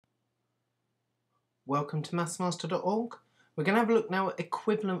welcome to mathsmaster.org. We're going to have a look now at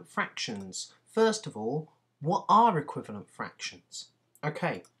equivalent fractions. First of all, what are equivalent fractions?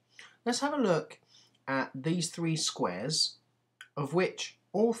 Okay, let's have a look at these three squares, of which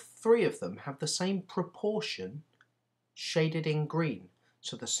all three of them have the same proportion shaded in green.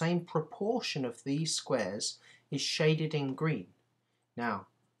 So the same proportion of these squares is shaded in green. Now,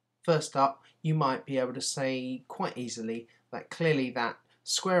 first up, you might be able to say quite easily that clearly that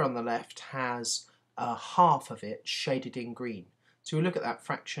square on the left has half of it shaded in green. So we look at that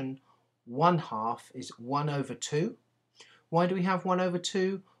fraction, 1/2 is 1/2. Why do we have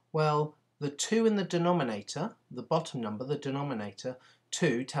 1/2? Well, the 2 in the denominator, the bottom number, the denominator,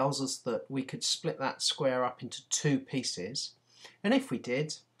 2, tells us that we could split that square up into two pieces. And if we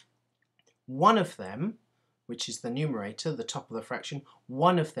did, one of them, which is the numerator, the top of the fraction,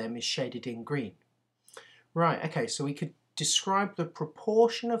 one of them is shaded in green. Right, okay, so we could describe the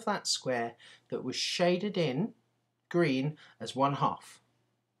proportion of that square that was shaded in green as 1/2.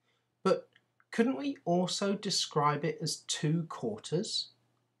 But couldn't we also describe it as 2/4?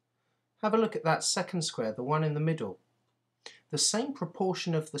 Have a look at that second square, the one in the middle. The same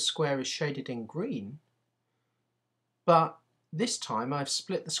proportion of the square is shaded in green, but this time I've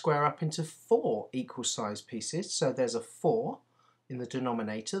split the square up into 4 equal sized pieces. So there's a 4 in the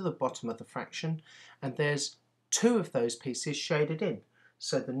denominator, the bottom of the fraction, and there's 2 of those pieces shaded in.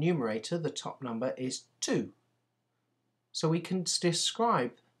 So the numerator, the top number, is 2. So we can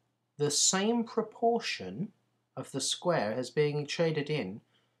describe the same proportion of the square as being shaded in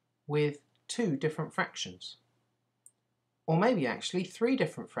with 2 different fractions. Or maybe actually 3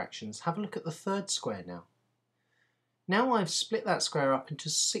 different fractions. Have a look at the third square now. Now I've split that square up into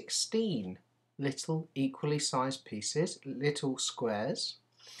 16 little equally sized pieces, little squares,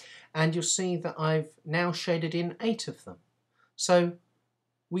 and you'll see that I've now shaded in 8 of them. So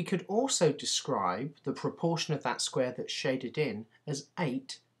we could also describe the proportion of that square that's shaded in as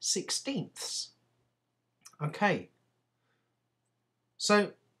 8/16. Okay,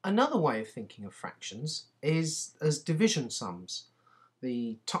 so another way of thinking of fractions is as division sums.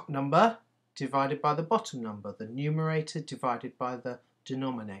 The top number divided by the bottom number, the numerator divided by the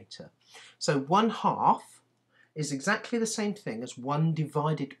denominator. So 1/2 is exactly the same thing as 1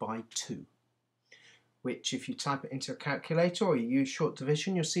 divided by 2, which if you type it into a calculator or you use short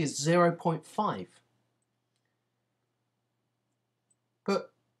division, you'll see is 0.5.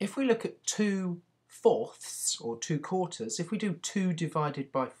 But if we look at 2/4 or 2/4, if we do 2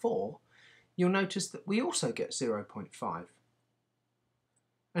 divided by 4, you'll notice that we also get 0.5.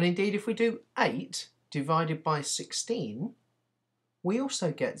 And indeed, if we do 8 divided by 16, we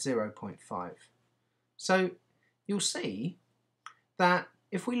also get 0.5. So you'll see that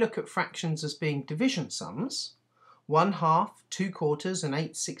if we look at fractions as being division sums, 1/2, 2/4 and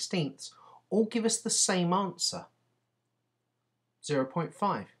 8/16 all give us the same answer,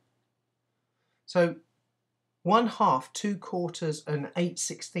 0.5. So 1/2, 2/4 and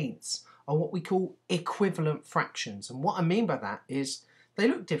 8/16 are what we call equivalent fractions. And what I mean by that is they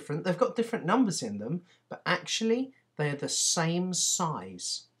look different, they've got different numbers in them, but actually they are the same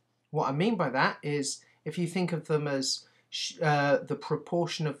size. What I mean by that is if you think of them as the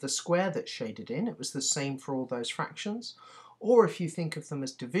proportion of the square that's shaded in, it was the same for all those fractions. Or if you think of them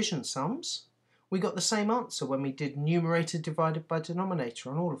as division sums, we got the same answer when we did numerator divided by denominator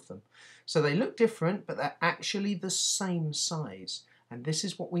on all of them. So they look different, but they're actually the same size. And this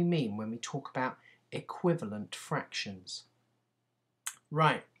is what we mean when we talk about equivalent fractions.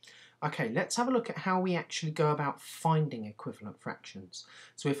 Right, okay, let's have a look at how we actually go about finding equivalent fractions.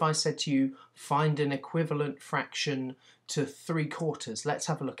 So if I said to you, find an equivalent fraction to 3/4, let's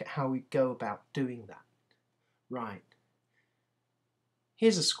have a look at how we go about doing that. Right,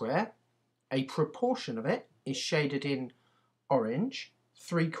 here's a square. A proportion of it is shaded in orange.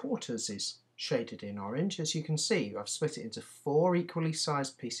 3/4 is shaded in orange. As you can see, I've split it into 4 equally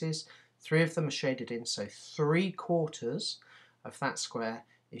sized pieces. 3 of them are shaded in, so 3/4 of that square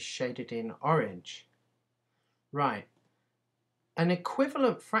is shaded in orange. Right, an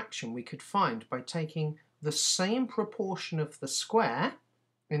equivalent fraction we could find by taking the same proportion of the square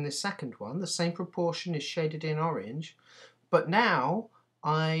in the second one, the same proportion is shaded in orange, but now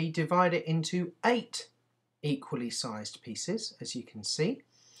I divide it into 8 equally sized pieces, as you can see.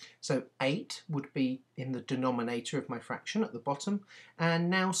 So 8 would be in the denominator of my fraction at the bottom,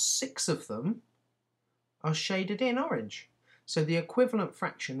 and now 6 of them are shaded in orange. So the equivalent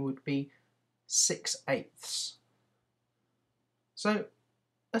fraction would be 6/8. So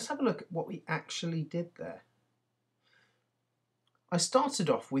let's have a look at what we actually did there. I started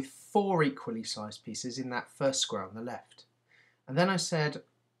off with 4 equally sized pieces in that first square on the left. And then I said,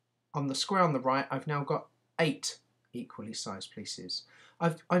 on the square on the right, I've now got 8 equally sized pieces.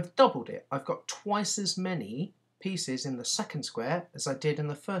 I've doubled it. I've got twice as many pieces in the second square as I did in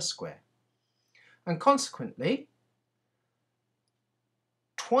the first square. And consequently,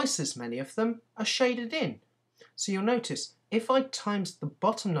 twice as many of them are shaded in. So you'll notice, if I times the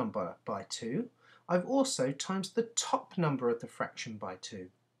bottom number by 2, I've also times the top number of the fraction by 2.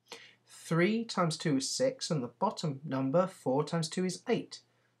 3 times 2 is 6, and the bottom number, 4 times 2, is 8.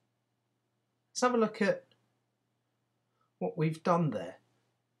 Let's have a look at what we've done there.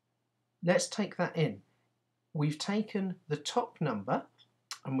 Let's take that in. We've taken the top number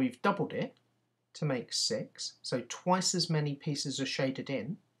and we've doubled it to make 6, so twice as many pieces are shaded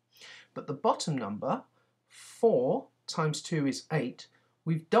in. But the bottom number, 4 times 2 is 8,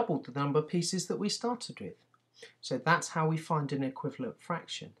 we've doubled the number of pieces that we started with. So that's how we find an equivalent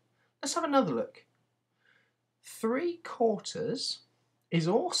fraction. Let's have another look. 3/4 is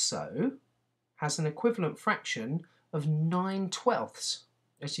also has an equivalent fraction of 9/12,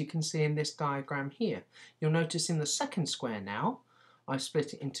 as you can see in this diagram here. You'll notice in the second square now, I've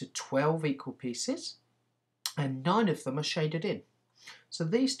split it into 12 equal pieces, and 9 of them are shaded in. So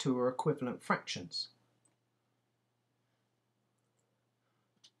these two are equivalent fractions.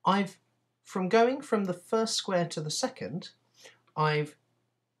 From going from the first square to the second, I've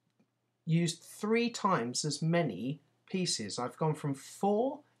used 3 times as many pieces. I've gone from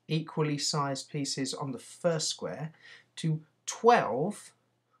 4 equally sized pieces on the first square to 12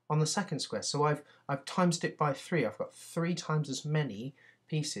 on the second square. So I've timesed it by 3. I've got 3 times as many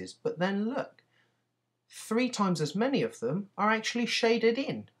pieces. But then look, 3 times as many of them are actually shaded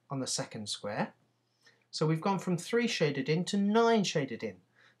in on the second square. So we've gone from 3 shaded in to 9 shaded in.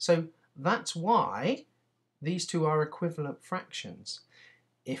 So that's why these two are equivalent fractions.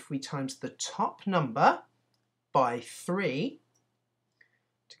 If we times the top number by 3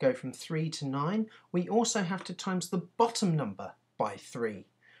 to go from 3 to 9, we also have to times the bottom number by 3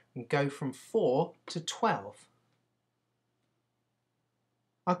 and go from 4 to 12.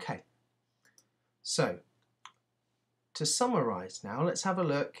 Okay, so to summarise now, let's have a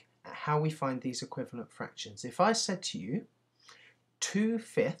look at how we find these equivalent fractions. If I said to you,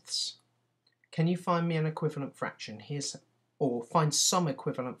 2/5, can you find me an equivalent fraction? Or find some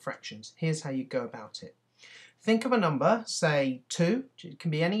equivalent fractions. Here's how you go about it. Think of a number, say 2, it can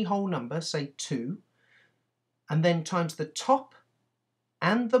be any whole number, say 2, and then times the top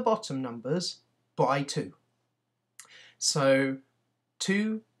and the bottom numbers by 2. So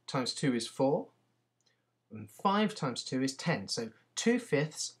 2 times 2 is 4, and 5 times 2 is 10. So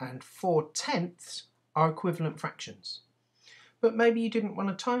 2/5 and 4/10 are equivalent fractions. But maybe you didn't want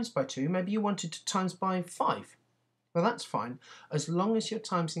to times by 2, maybe you wanted to times by 5. Well, that's fine, as long as you're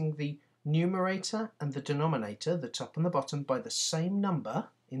timesing the numerator and the denominator, the top and the bottom, by the same number,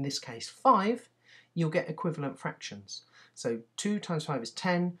 in this case 5, you'll get equivalent fractions. So 2 times 5 is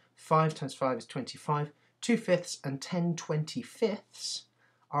 10, 5 times 5 is 25, 2/5 and 10/25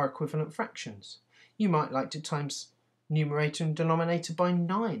 are equivalent fractions. You might like to times numerator and denominator by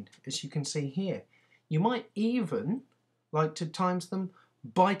 9, as you can see here. You might even like to times them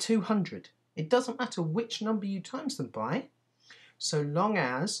by 200. It doesn't matter which number you times them by, so long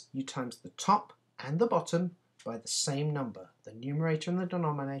as you times the top and the bottom by the same number. The numerator and the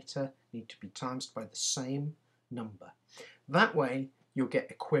denominator need to be times by the same number. That way you'll get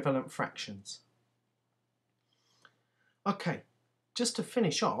equivalent fractions. Okay, just to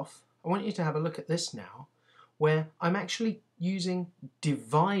finish off, I want you to have a look at this now, where I'm actually using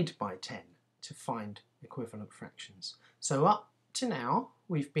divide by 10 to find equivalent fractions. So up to now,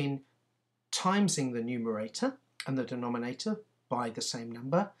 we've been timesing the numerator and the denominator by the same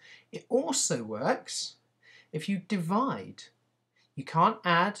number. It also works if you divide. You can't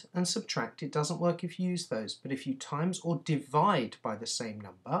add and subtract, it doesn't work if you use those, but if you times or divide by the same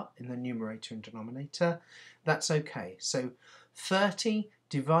number in the numerator and denominator, that's okay. So 30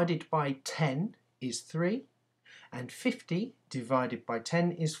 divided by 10 is 3, and 50 divided by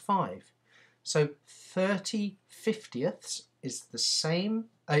 10 is 5. So 30/50 is the same,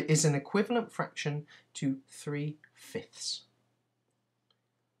 is an equivalent fraction to 3/5.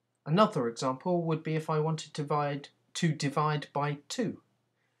 Another example would be if I wanted to divide by 2.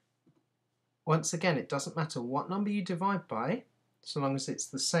 Once again, it doesn't matter what number you divide by, so long as it's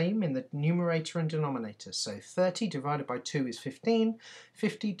the same in the numerator and denominator. So 30 divided by 2 is 15,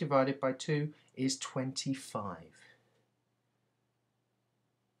 50 divided by 2 is 25.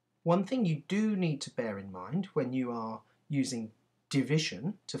 One thing you do need to bear in mind when you are using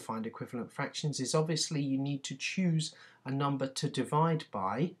division to find equivalent fractions is obviously you need to choose a number to divide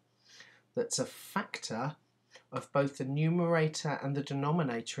by that's a factor of both the numerator and the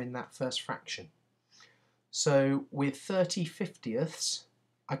denominator in that first fraction. So with 30/50ths,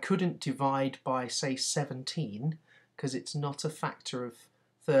 I couldn't divide by, say, 17, because it's not a factor of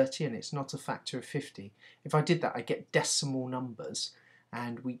 30 and it's not a factor of 50. If I did that, I get decimal numbers,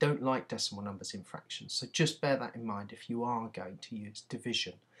 and we don't like decimal numbers in fractions. So just bear that in mind if you are going to use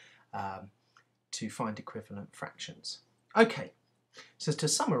division to find equivalent fractions. Okay, so to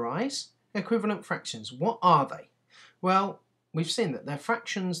summarise, equivalent fractions, what are they? Well, we've seen that they're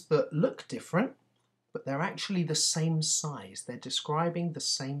fractions that look different, but they're actually the same size. They're describing the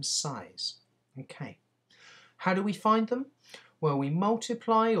same size. Okay. How do we find them? Well, we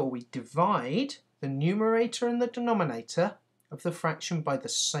multiply or we divide the numerator and the denominator of the fraction by the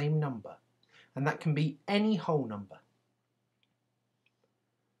same number. And that can be any whole number.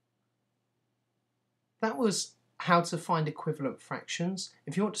 That was how to find equivalent fractions.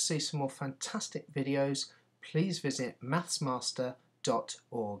 If you want to see some more fantastic videos, please visit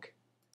mathsmaster.org.